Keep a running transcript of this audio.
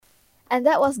And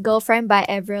that was Girlfriend by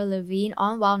Avril Lavigne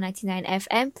on Wow 99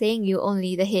 FM, playing you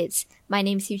only the hits. My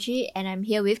name's Yuchi and I'm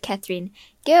here with Catherine.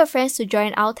 Get your friends to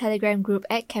join our Telegram group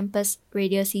at Campus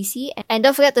Radio CC, and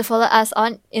don't forget to follow us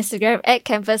on Instagram at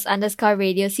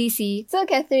campus_radio CC. So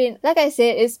Catherine, like I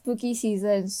said, it's spooky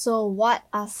season. So what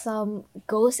are some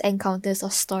ghost encounters or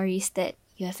stories that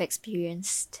you have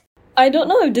experienced? I don't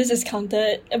know if this is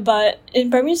counted, but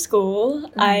in primary school,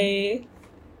 I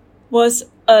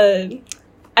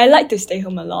like to stay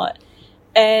home a lot.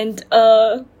 And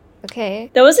Okay.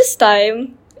 there was this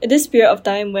period of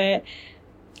time where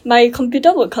my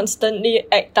computer would constantly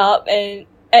act up, and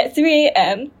at 3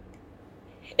 a.m.,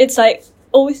 it's like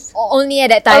always Only at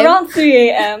that time? around 3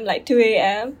 a.m., like 2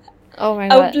 a.m., Oh my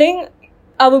god.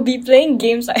 I would be playing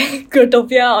games like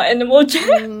Grotopia or Animal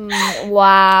Jam.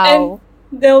 Wow.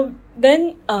 And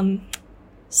then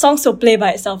songs will play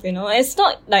by itself, you know. It's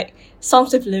not like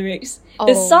songs with lyrics.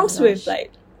 It's songs with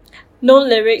like no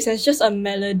lyrics. It's just a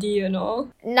melody, you know.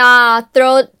 Nah,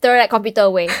 throw that computer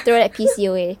away. Throw that PC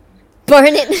away. Burn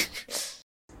it.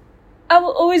 I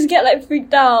would always get like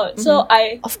freaked out. So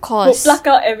I Of would course. pluck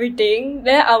out everything.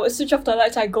 Then I would switch off the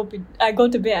lights. I go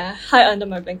to bed and hide under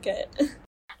my blanket.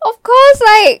 Of course,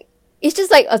 like, it's just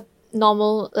like a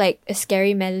normal, like, a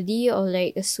scary melody or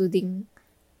like a soothing,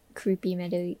 creepy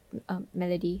melody.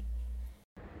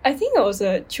 I think it was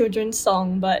a children's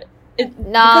song, but it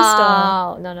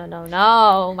No,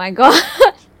 my god.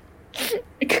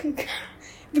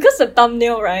 because the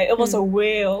thumbnail, right? It was a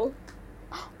whale.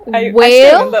 I still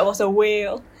Whale? remember it was a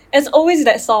whale. It's always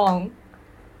that song.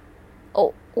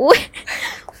 Oh, well,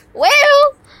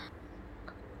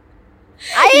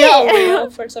 Yeah, a whale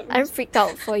for some reason. I'm freaked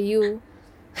out for you.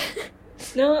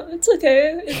 No, it's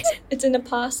okay. It's in the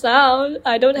past now.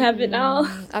 I don't have it now.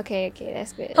 Okay,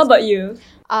 that's good. How about you?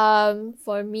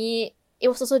 For me, it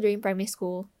was also during primary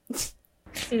school.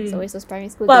 So it was primary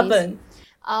school What days.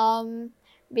 happened?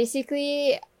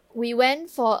 Basically, we went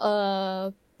for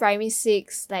a primary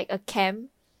 6, like a camp,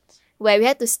 where we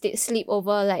had to sleep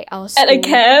over like our school. At a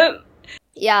camp?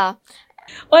 Yeah.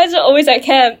 Why is it always at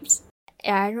camps?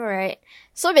 Yeah, I know, right?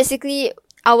 So basically,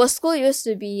 our school used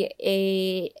to be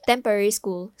a temporary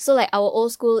school. So like our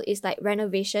old school is like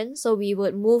renovation. So we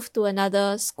would move to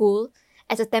another school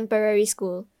as a temporary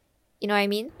school. You know what I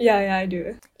mean? Yeah, I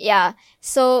do. Yeah.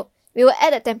 So we were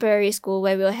at a temporary school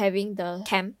where we were having the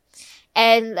camp.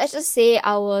 And let's just say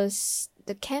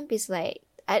the camp is like,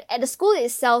 at the school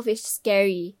itself is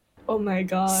scary. Oh my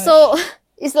god. So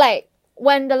it's like,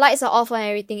 when the lights are off and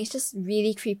everything, it's just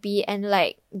really creepy, and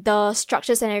like the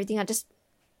structures and everything are just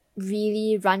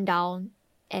really run down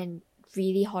and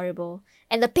really horrible.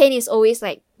 And the paint is always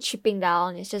like chipping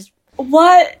down. It's just,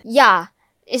 what? yeah,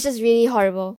 it's just really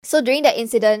horrible. So during that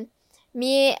incident,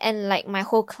 me and like my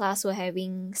whole class were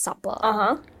having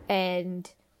supper.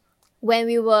 And when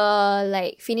we were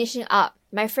like finishing up,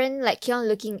 my friend like kept on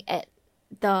looking at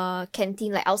the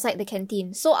canteen, like outside the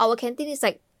canteen. So our canteen is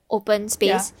like open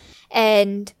space,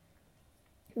 and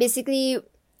basically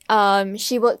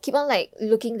she would keep on like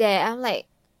looking there. I'm like,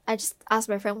 I just asked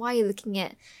my friend, why are you looking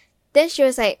at? Then she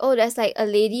was like, oh, there's like a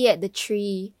lady at the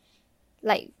tree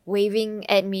like waving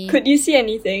at me. Could you see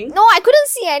anything? No, I couldn't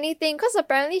see anything because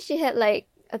apparently she had like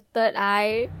a third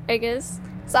eye, I guess.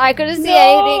 So I couldn't see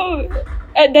anything.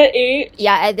 At that age?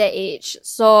 Yeah, at that age.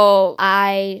 So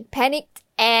I panicked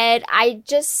and I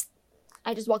just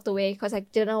walked away because I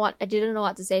didn't know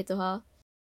what to say to her.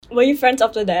 Were you friends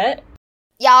after that?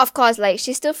 Yeah, of course. Like,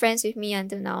 she's still friends with me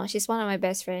until now. She's one of my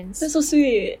best friends. That's so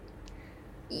sweet.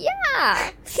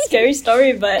 Yeah. Scary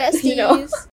story, but you know.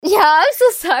 Yeah, I'm so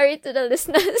sorry to the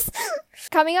listeners.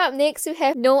 Coming up next, we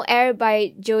have No Air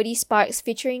by Jodie Sparks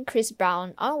featuring Chris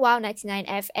Brown on Wow 99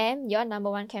 FM, your number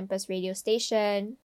one campus radio station.